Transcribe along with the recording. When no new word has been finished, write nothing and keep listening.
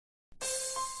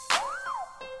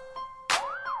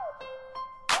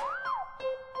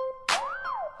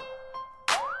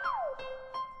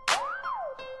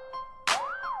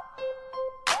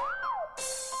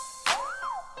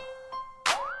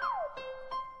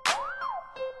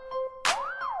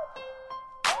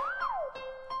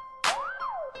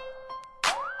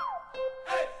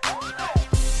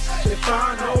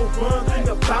I know one thing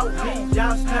about me,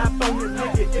 y'all snap on the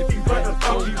nigga if you run up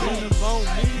on me.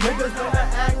 Niggas wanna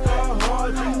act all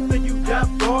hard, you think you got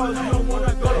bars, you don't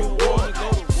wanna go to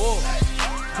war.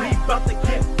 We bout to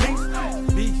get beasty.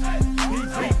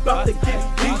 We bout to get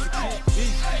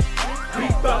beasty. We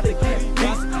bout to get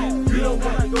beasty. You don't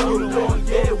wanna go to war,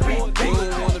 yeah, we beasty.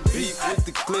 You don't wanna beef with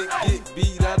the click, get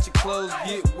beat out your clothes,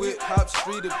 get whipped, hop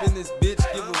street up in this bitch,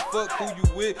 give a fuck who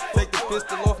you with. Take the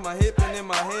pistol off my hip and in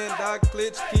my hand I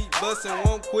clutch, keep bustin',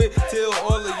 won't quit till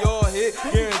all of y'all hit.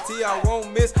 Guarantee I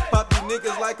won't miss, pop these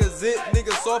niggas like a zit,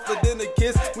 niggas softer than a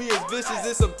kiss. We as vicious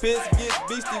as some piss, get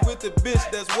beasty with the bitch,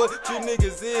 that's what you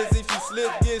niggas is. If you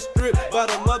slip, get stripped by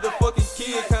the motherfucking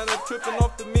kid, kinda tripping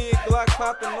off the mid, Glock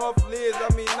popping off lids,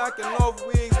 I mean knocking off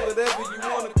wigs, whatever you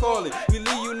wanna call it. We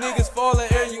leave you niggas falling,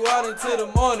 air you out into the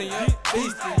morning, you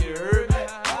beasty, you heard me?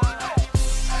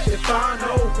 If I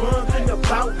know one thing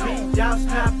about me, y'all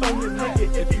snap on the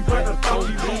nigga if you run up on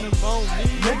me.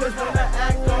 Niggas wanna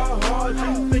act all hard,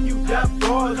 you think you got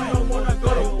bars, you don't wanna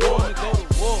go to war.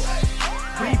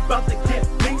 We bout to get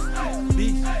beasty. We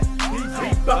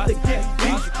bout to get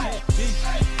beasty.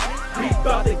 We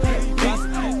bout to get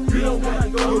beasty. You don't wanna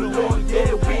go to war,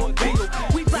 yeah, we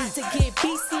beasty. We bout to get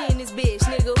beasty in this bitch,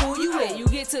 nigga. Who you at? You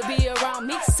get to be around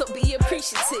me, so be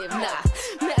appreciative. Nah,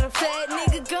 matter of fact,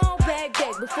 nigga, go back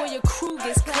before your crew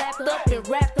gets clapped up and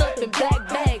wrapped up in black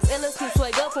bags. LSP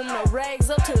swag up from the rags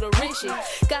up to the riches.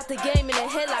 Got the game in the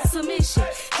head like submission.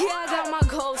 Yeah, I got my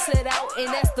goal set out, and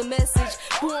that's the message.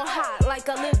 Born hot like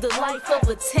I live the life of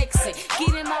a Texan.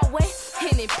 Get in my way,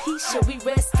 and in peace shall we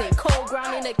resting. Cold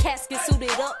ground in a casket,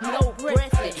 suited up, no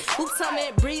breathing. Oops, I'm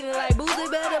at breathing like boo, they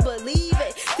better believe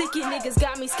it. Thinking niggas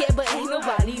got me scared, but ain't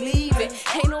nobody leaving.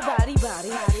 Ain't nobody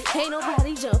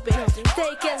jumping.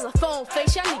 Fake as a phone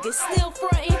face, y'all niggas still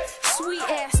frontin'. Sweet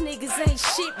ass niggas ain't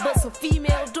shit, but some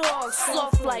female dogs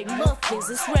soft like muffins.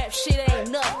 This rap shit ain't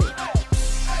nothing.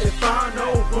 If I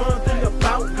know one thing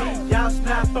about me, y'all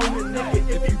snap on the nigga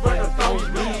if you run up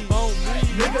on me.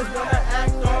 Niggas wanna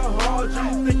act all hard,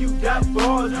 you think you got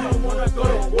bars, you don't wanna go to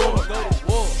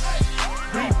war.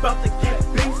 We bout to get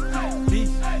beasty.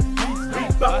 We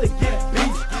bout to get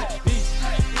beasty.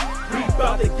 We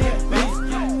bout to get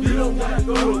beasty. You don't wanna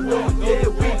go to war, yeah,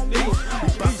 we beasty. We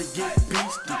bout to get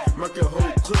beasty, murk your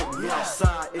whole clip. We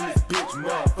outside in this bitch,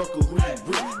 motherfucker, who you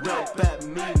with? Dumb fat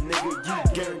me, nigga, you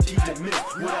guaranteed to miss.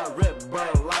 When I rep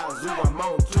burn lines, who I'm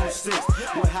on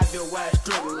 2-6. We'll have your ass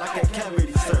stripping like a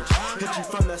cavity search. Hit you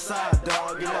from the side,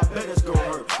 dog, and I bet it's gon'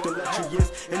 hurt. To let you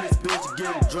yes in this bitch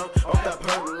getting drunk off that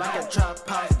perk like a trap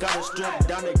house. Got a strip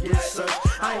down and get searched.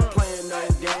 I ain't playing no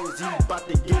games, you bout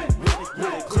to get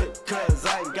with a clip, cause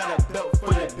I ain't got a belt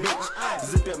for your bitch.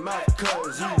 Zip your mouth,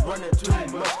 cause you running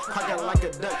too much. I got like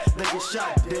a duck, they get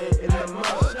shot dead.